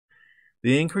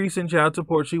The increase in child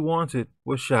support she wanted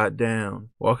was shot down.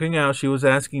 Walking out, she was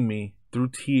asking me, through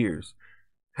tears,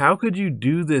 "How could you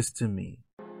do this to me?"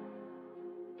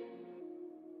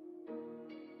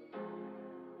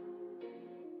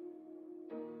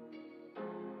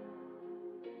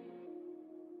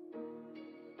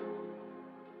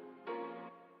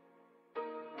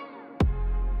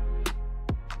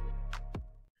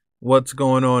 What's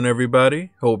going on,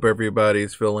 everybody? Hope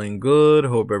everybody's feeling good.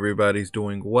 Hope everybody's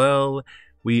doing well.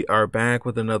 We are back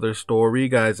with another story.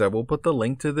 Guys, I will put the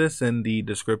link to this in the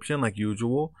description like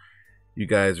usual. You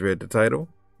guys read the title?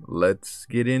 Let's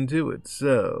get into it.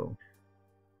 So,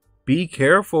 be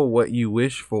careful what you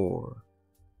wish for.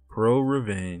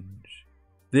 Pro-revenge.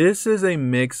 This is a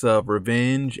mix of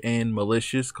revenge and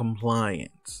malicious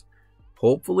compliance.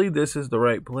 Hopefully this is the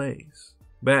right place.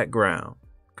 Background.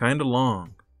 Kinda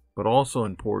long, but also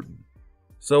important.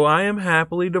 So I am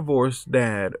happily divorced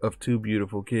dad of 2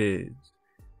 beautiful kids,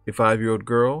 a 5-year-old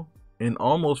girl and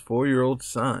almost 4-year-old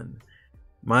son.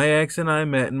 My ex and I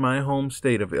met in my home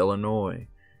state of Illinois.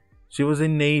 She was a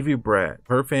Navy brat.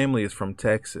 Her family is from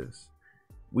Texas.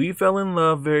 We fell in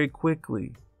love very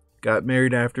quickly, got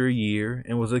married after a year,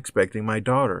 and was expecting my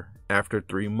daughter after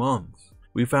 3 months.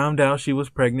 We found out she was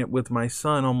pregnant with my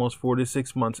son almost 4 to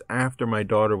 6 months after my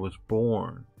daughter was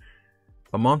born.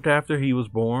 A month after he was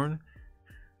born,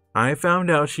 I found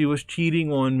out she was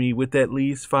cheating on me with at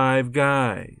least 5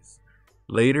 guys.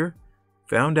 Later,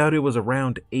 found out it was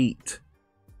around 8.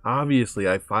 Obviously,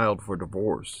 I filed for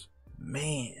divorce.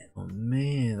 Oh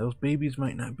man, those babies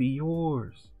might not be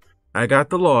yours. I got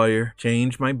the lawyer,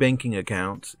 changed my banking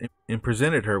accounts, and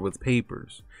presented her with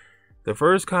papers. The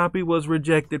first copy was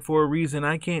rejected for a reason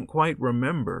I can't quite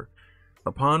remember.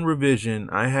 Upon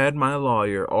revision, I had my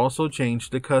lawyer also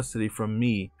change the custody from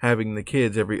me having the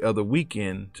kids every other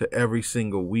weekend to every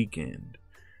single weekend.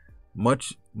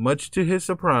 Much to his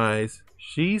surprise,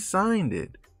 she signed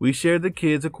it. We shared the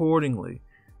kids accordingly.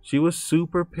 She was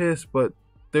super pissed, but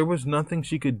there was nothing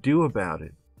she could do about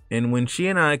it. And when she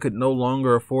and I could no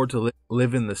longer afford to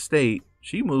live in the state,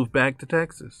 she moved back to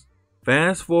Texas.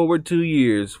 Fast forward 2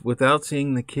 years without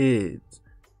seeing the kids.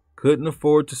 Couldn't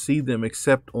afford to see them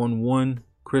except on one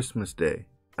Christmas Day.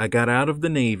 I got out of the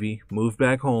Navy, moved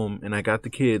back home, and I got the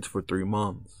kids for 3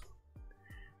 months.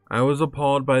 I was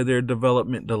appalled by their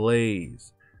development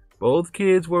delays. Both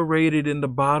kids were rated in the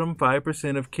bottom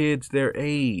 5% of kids their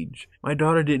age. My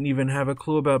daughter didn't even have a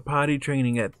clue about potty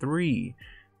training at 3,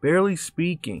 barely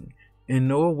speaking, and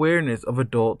no awareness of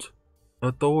adult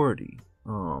authority.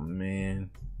 Oh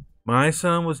man. My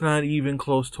son was not even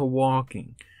close to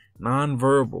walking.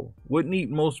 Nonverbal, wouldn't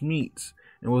eat most meats,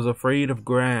 and was afraid of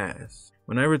grass.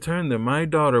 When I returned them, my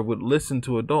daughter would listen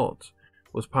to adults,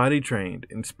 was potty trained,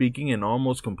 and speaking in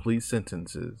almost complete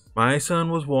sentences. My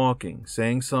son was walking,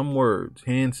 saying some words,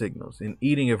 hand signals, and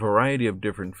eating a variety of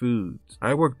different foods.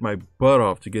 I worked my butt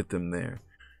off to get them there.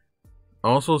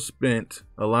 Also spent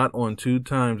a lot on 2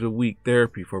 times a week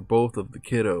therapy for both of the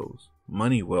kiddos.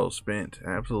 Money well spent.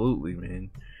 Absolutely, man.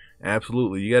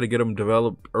 Absolutely. You got to get them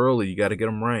developed early. You got to get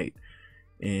them right.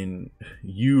 And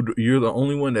you're the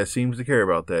only one that seems to care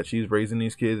about that. She's raising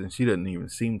these kids and she doesn't even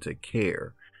seem to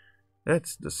care.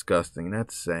 That's disgusting.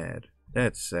 That's sad.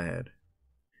 That's sad.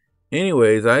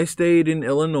 Anyways, I stayed in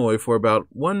Illinois for about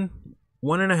one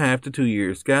and a half to 2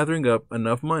 years, gathering up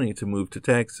enough money to move to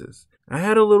Texas. I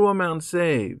had a little amount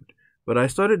saved, but I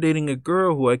started dating a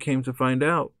girl who I came to find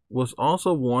out was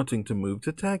also wanting to move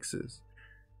to Texas.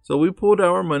 So we pulled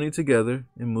our money together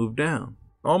and moved down.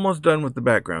 Almost done with the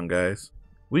background, guys.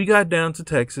 We got down to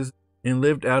Texas and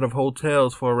lived out of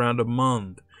hotels for around a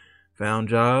month. Found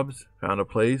jobs, found a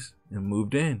place, and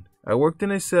moved in. I worked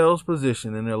in a sales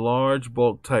position in a large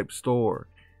bulk type store,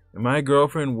 and my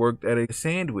girlfriend worked at a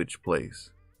sandwich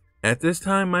place. At this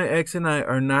time, my ex and I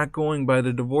are not going by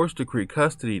the divorce decree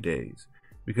custody days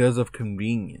because of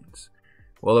convenience.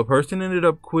 Well, a person ended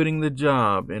up quitting the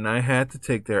job and I had to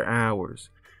take their hours.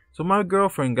 So my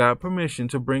girlfriend got permission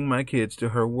to bring my kids to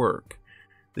her work.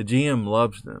 The GM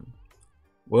loves them.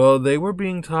 Well, they were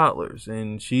being toddlers,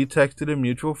 and she texted a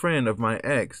mutual friend of my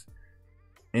ex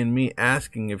and me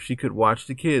asking if she could watch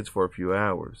the kids for a few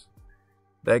hours.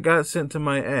 That got sent to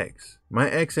my ex. My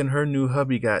ex and her new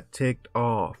hubby got ticked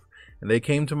off, and they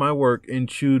came to my work and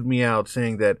chewed me out,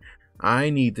 saying that I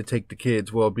need to take the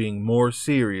kids' well-being more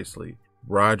seriously.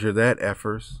 Roger that,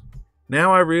 effers.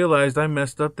 Now I realized I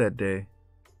messed up that day.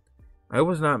 I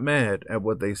was not mad at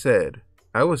what they said.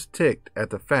 I was ticked at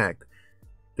the fact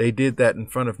they did that in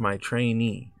front of my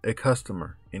trainee, a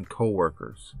customer, and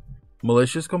co-workers.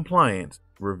 Malicious compliance,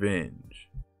 revenge.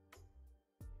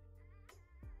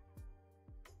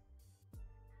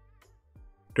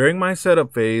 During my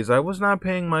setup phase, I was not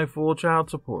paying my full child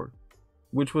support,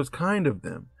 which was kind of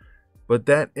them, but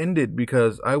that ended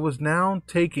because I was now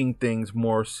taking things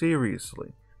more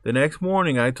seriously. The next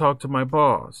morning, I talked to my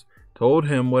boss, told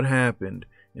him what happened,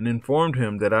 and informed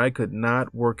him that I could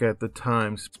not work at the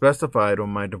time specified on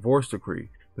my divorce decree,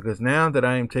 because now that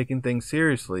I am taking things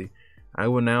seriously, I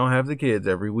will now have the kids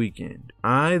every weekend.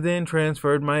 I then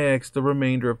transferred my ex the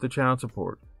remainder of the child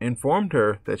support, informed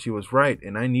her that she was right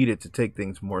and I needed to take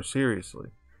things more seriously.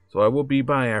 So I will be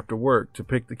by after work to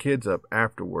pick the kids up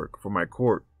after work for my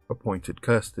court-appointed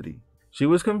custody. She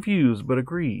was confused but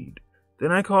agreed.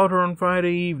 Then I called her on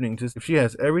Friday evening to see if she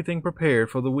has everything prepared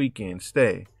for the weekend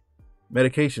stay.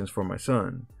 Medications for my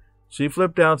son. She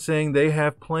flipped out saying they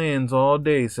have plans all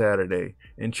day Saturday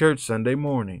and church Sunday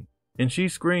morning. And she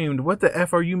screamed, "What the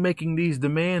F are you making these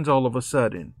demands all of a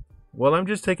sudden?" Well, I'm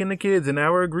just taking the kids and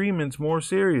our agreements more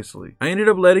seriously. I ended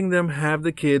up letting them have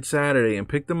the kids Saturday and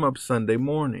pick them up Sunday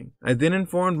morning. I then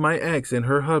informed my ex and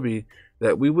her hubby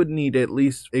that we would need at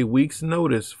least a week's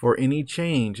notice for any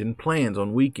change in plans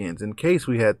on weekends in case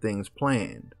we had things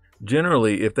planned.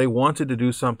 Generally, if they wanted to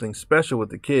do something special with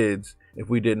the kids, if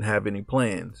we didn't have any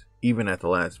plans, even at the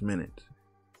last minute.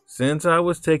 Since I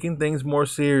was taking things more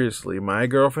seriously, my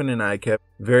girlfriend and I kept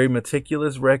very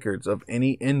meticulous records of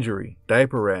any injury,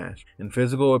 diaper rash, and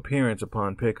physical appearance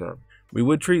upon pickup. We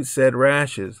would treat said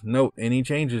rashes, note any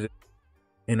changes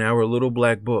in our little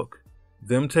black book,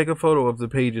 then take a photo of the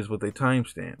pages with a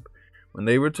timestamp. When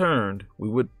they returned, we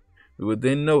would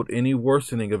then note any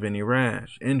worsening of any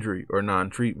rash, injury, or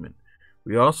non-treatment.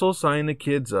 We also signed the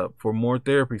kids up for more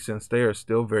therapy since they are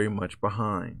still very much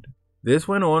behind. This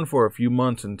went on for a few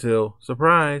months until,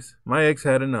 surprise, my ex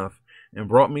had enough and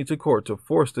brought me to court to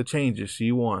force the changes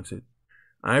she wanted.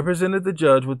 I presented the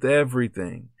judge with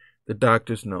everything, the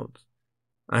doctor's notes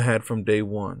I had from day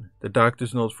one, the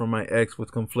doctor's notes from my ex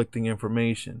with conflicting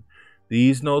information.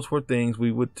 These notes were things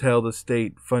we would tell the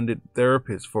state-funded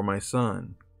therapist for my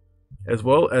son, as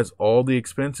well as all the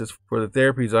expenses for the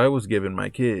therapies I was giving my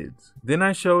kids. Then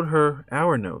I showed her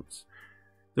our notes,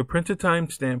 the printed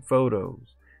timestamp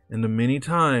photos, and the many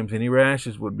times any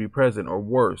rashes would be present or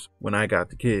worse when I got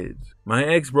the kids. My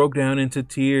ex broke down into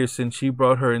tears since she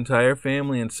brought her entire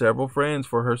family and several friends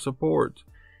for her support.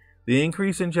 The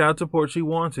increase in child support she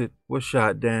wanted was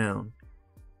shot down,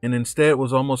 and instead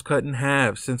was almost cut in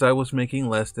half since I was making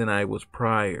less than I was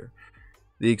prior.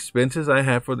 The expenses I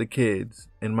have for the kids,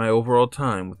 and my overall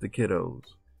time with the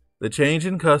kiddos. The change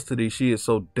in custody she is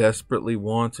so desperately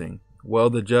wanting,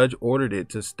 well, the judge ordered it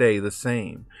to stay the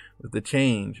same, with the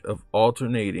change of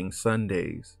alternating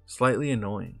Sundays. Slightly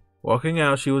annoying. Walking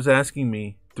out, she was asking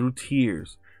me, through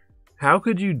tears, "How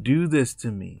could you do this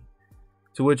to me?"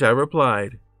 To which I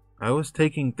replied, I was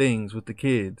taking things with the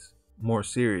kids more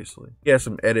seriously. He has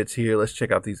some edits here. Let's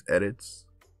check out these edits.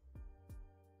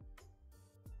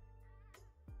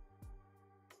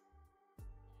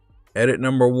 Edit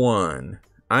number 1.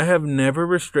 I have never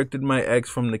restricted my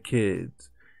ex from the kids.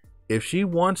 If she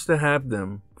wants to have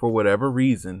them for whatever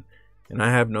reason, and I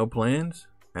have no plans,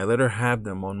 I let her have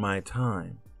them on my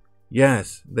time.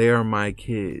 Yes, they are my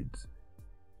kids.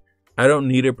 I don't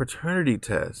need a paternity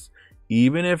test.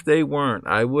 Even if they weren't,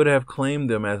 I would have claimed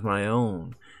them as my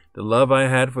own. The love I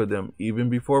had for them, even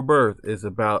before birth, is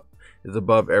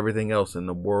above everything else in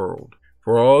the world.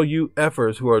 For all you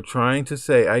effers who are trying to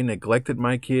say I neglected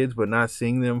my kids but not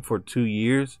seeing them for 2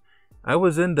 years, I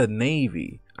was in the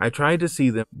Navy. I tried to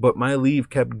see them, but my leave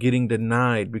kept getting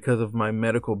denied because of my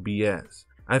medical BS.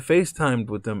 I FaceTimed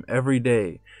with them every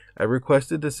day. I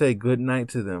requested to say good night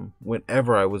to them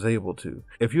whenever I was able to.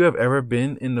 If you have ever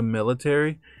been in the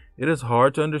military, it is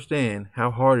hard to understand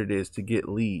how hard it is to get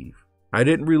leave. I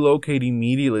didn't relocate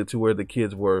immediately to where the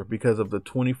kids were because of the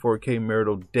 $24K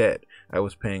marital debt I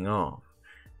was paying off.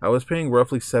 I was paying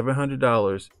roughly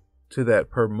 $700 to that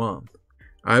per month.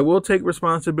 I will take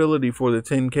responsibility for the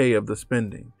 $10K of the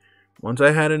spending. Once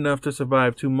I had enough to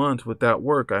survive 2 months without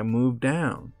work, I moved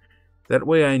down. That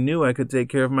way I knew I could take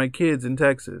care of my kids in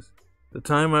Texas. The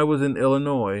time I was in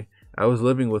Illinois, I was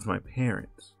living with my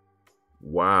parents.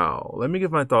 Wow. Let me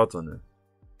give my thoughts on this.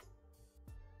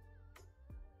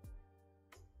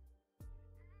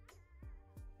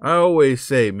 I always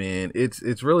say, man,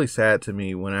 it's really sad to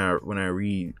me when I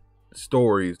read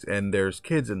stories and there's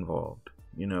kids involved.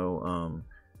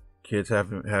 Kids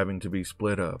having to be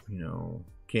split up,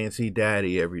 can't see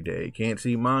daddy every day, can't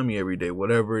see mommy every day,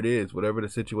 whatever it is, whatever the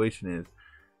situation is,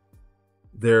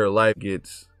 their life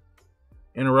gets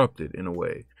interrupted in a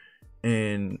way.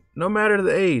 And no matter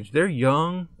the age, they're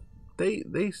young,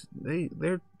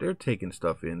 they're taking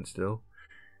stuff in still.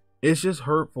 It's just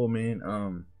hurtful,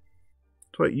 man.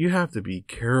 why you have to be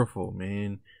careful,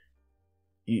 man.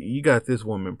 You got this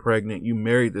woman pregnant. You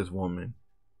married this woman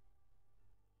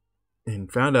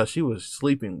and found out she was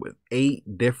sleeping with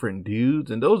 8 different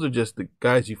dudes. And those are just the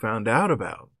guys you found out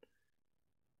about.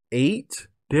 8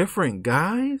 different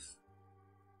guys?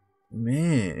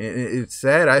 Man, it's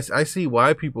sad. I see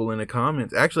why people in the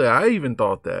comments. Actually, I even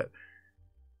thought that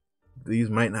these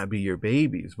might not be your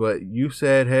babies. But you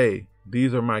said, hey,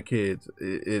 these are my kids.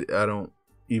 I don't,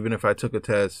 even if I took a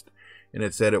test and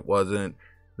it said it wasn't,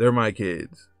 they're my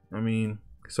kids. I mean,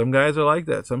 some guys are like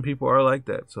that. Some people are like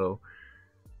that. So,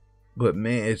 but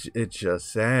man, it's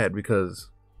just sad because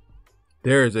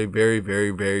there is a very,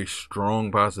 very, very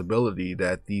strong possibility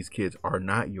that these kids are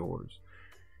not yours.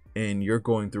 And you're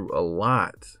going through a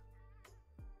lot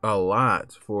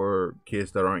for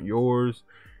kids that aren't yours.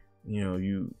 You know,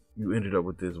 you ended up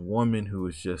with this woman who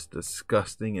is just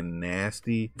disgusting and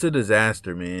nasty. It's a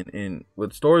disaster, man. And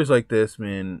with stories like this,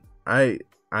 man, I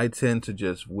tend to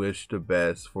just wish the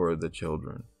best for the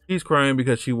children. She's crying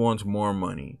because she wants more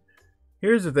money.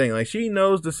 Here's the thing, like, she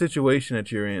knows the situation that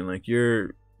you're in. Like,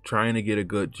 you're trying to get a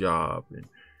good job and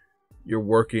you're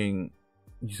working.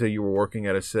 You say you were working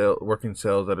at working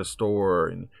sales at a store,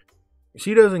 and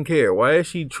she doesn't care. Why is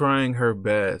she trying her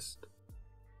best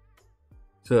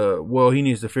to, well, he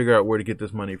needs to figure out where to get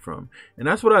this money from? And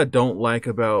that's what I don't like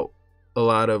about a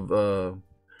lot of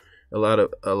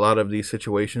these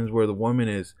situations where the woman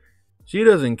is, she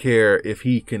doesn't care if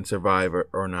he can survive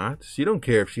or not. She don't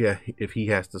care if he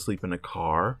has to sleep in a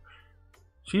car.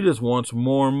 She just wants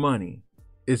more money.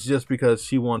 It's just because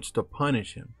she wants to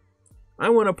punish him. I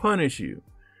want to punish you.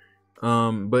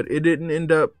 But it didn't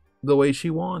end up the way she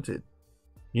wanted,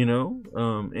 you know?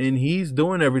 And he's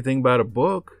doing everything by the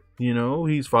book, you know?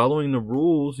 He's following the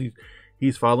rules.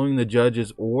 He's following the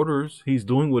judge's orders. He's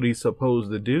doing what he's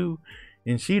supposed to do.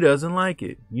 And she doesn't like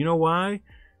it. You know why?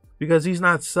 Because he's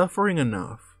not suffering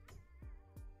enough.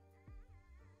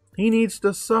 He needs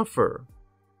to suffer.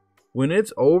 When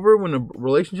it's over, when the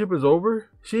relationship is over,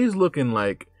 she's looking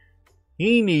like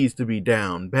he needs to be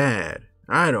down bad.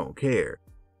 I don't care.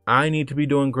 I need to be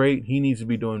doing great. He needs to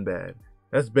be doing bad.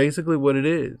 That's basically what it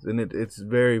is. And it's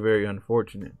very, very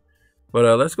unfortunate.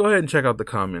 But let's go ahead and check out the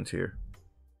comments here.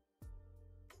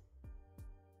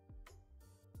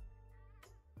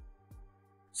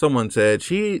 Someone said,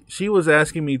 she was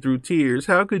asking me through tears,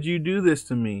 how could you do this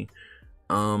to me?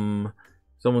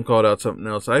 Someone called out something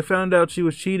else. I found out she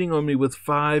was cheating on me with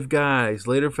 5 guys.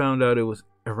 Later found out it was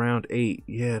around 8.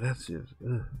 Yeah, that's just...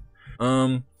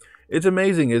 Ugh. It's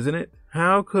amazing, isn't it?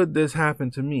 How could this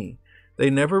happen to me? They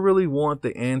never really want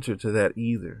the answer to that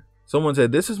either. Someone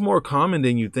said, this is more common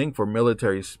than you think for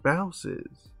military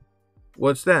spouses.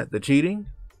 What's that? The cheating?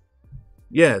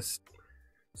 Yes.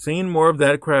 Seen more of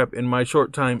that crap in my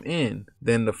short time in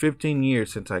than the 15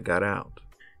 years since I got out.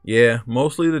 Yeah,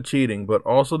 mostly the cheating, but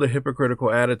also the hypocritical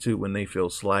attitude when they feel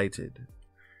slighted.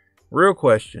 Real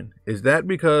question, is that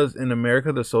because in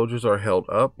America the soldiers are held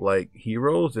up like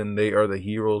heroes and they are the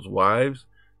heroes' wives,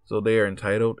 so they are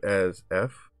entitled as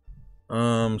F?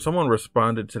 Someone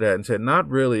responded to that and said, not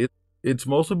really. It's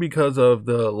mostly because of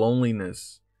the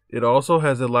loneliness. It also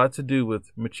has a lot to do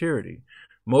with maturity.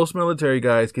 Most military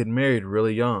guys get married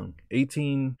really young,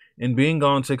 18, and being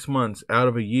gone 6 months out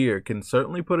of a year can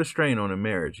certainly put a strain on a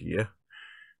marriage, yeah.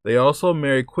 They also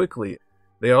marry quickly,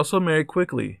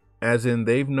 as in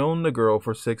they've known the girl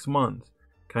for 6 months.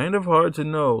 Kind of hard to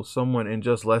know someone in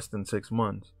just less than 6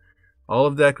 months. All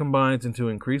of that combines into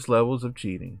increased levels of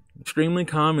cheating. Extremely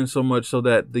common, so much so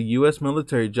that the U.S.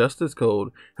 Military Justice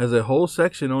Code has a whole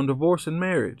section on divorce and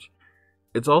marriage.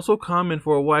 It's also common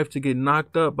for a wife to get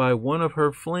knocked up by one of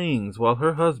her flings while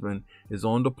her husband is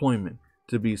on deployment,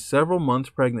 to be several months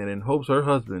pregnant in hopes her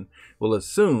husband will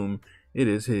assume it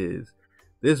is his.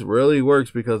 This rarely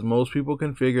works because most people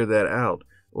can figure that out,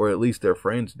 or at least their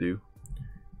friends do.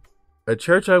 A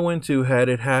church I went to had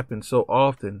it happen so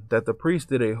often that the priest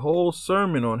did a whole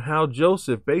sermon on how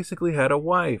Joseph basically had a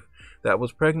wife that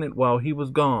was pregnant while he was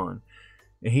gone,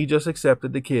 and he just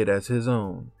accepted the kid as his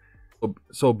own.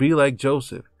 So be like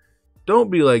Joseph.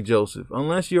 Don't be like Joseph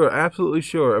unless you're absolutely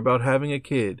sure about having a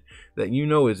kid that you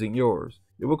know isn't yours.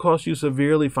 It will cost you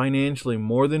severely financially,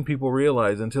 more than people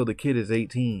realize, until the kid is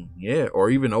 18. Yeah,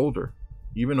 or even older.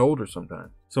 Even older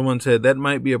sometimes. Someone said that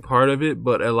might be a part of it,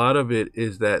 but a lot of it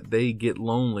is that they get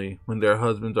lonely when their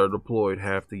husbands are deployed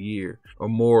half the year or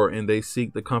more, and they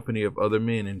seek the company of other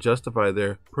men and justify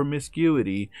their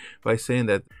promiscuity by saying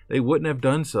that they wouldn't have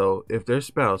done so if their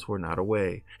spouse were not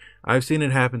away. I've seen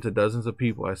it happen to dozens of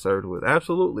people I served with.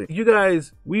 Absolutely. You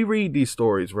guys, we read these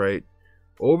stories, right?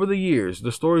 Over the years,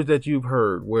 the stories that you've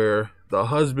heard where the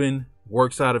husband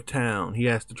works out of town. He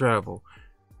has to travel.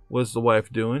 What's the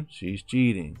wife doing? She's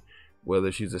cheating.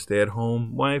 Whether she's a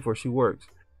stay-at-home wife or she works.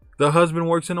 The husband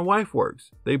works and the wife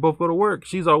works. They both go to work.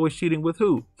 She's always cheating with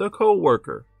who? The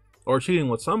co-worker. Or cheating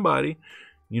with somebody.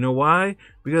 You know why?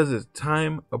 Because it's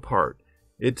time apart.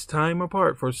 It's time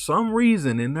apart. For some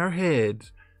reason in their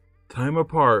heads, time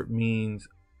apart means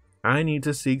I need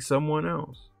to seek someone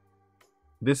else.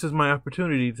 This is my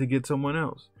opportunity to get someone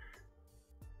else.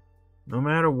 No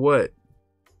matter what,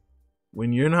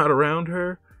 when you're not around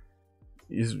her,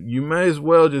 you might as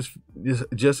well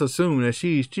just assume that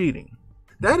she's cheating.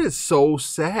 That is so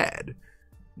sad.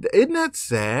 Isn't that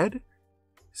sad?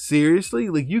 Seriously?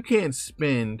 Like, you can't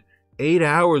spend 8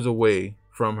 hours away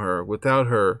from her without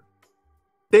her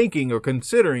thinking or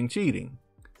considering cheating.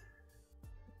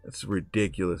 That's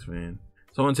ridiculous, man.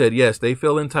 Someone said, yes, they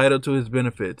feel entitled to his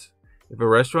benefits. If a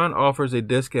restaurant offers a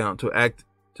discount to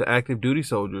active duty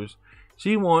soldiers,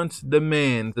 she wants the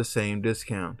man the same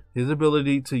discount. His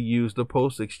ability to use the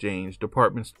post exchange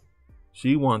departments,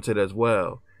 she wants it as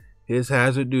well. His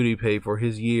hazard duty pay for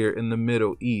his year in the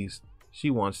Middle East,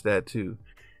 she wants that too.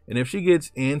 And if she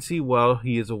gets antsy while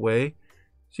he is away,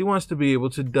 she wants to be able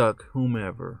to duck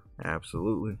whomever.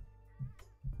 Absolutely.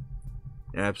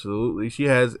 Absolutely. She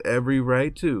has every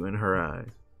right to in her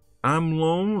eyes. I'm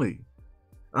lonely.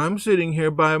 I'm sitting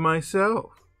here by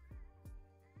myself.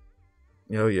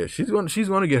 Oh yeah, she's going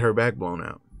to get her back blown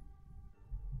out.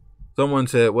 Someone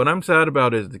said, what I'm sad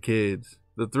about is the kids.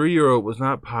 The 3-year-old was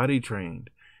not potty trained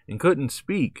and couldn't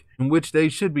speak, in which they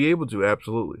should be able to,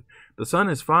 absolutely. The son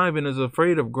is 5 and is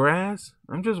afraid of grass.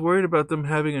 I'm just worried about them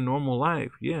having a normal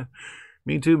life. Yeah,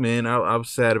 me too, man. I'm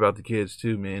sad about the kids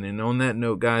too, man. And on that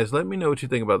note, guys, let me know what you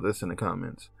think about this in the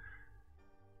comments.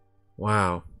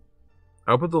 Wow.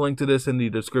 I'll put the link to this in the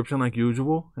description like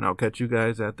usual, and I'll catch you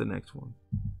guys at the next one.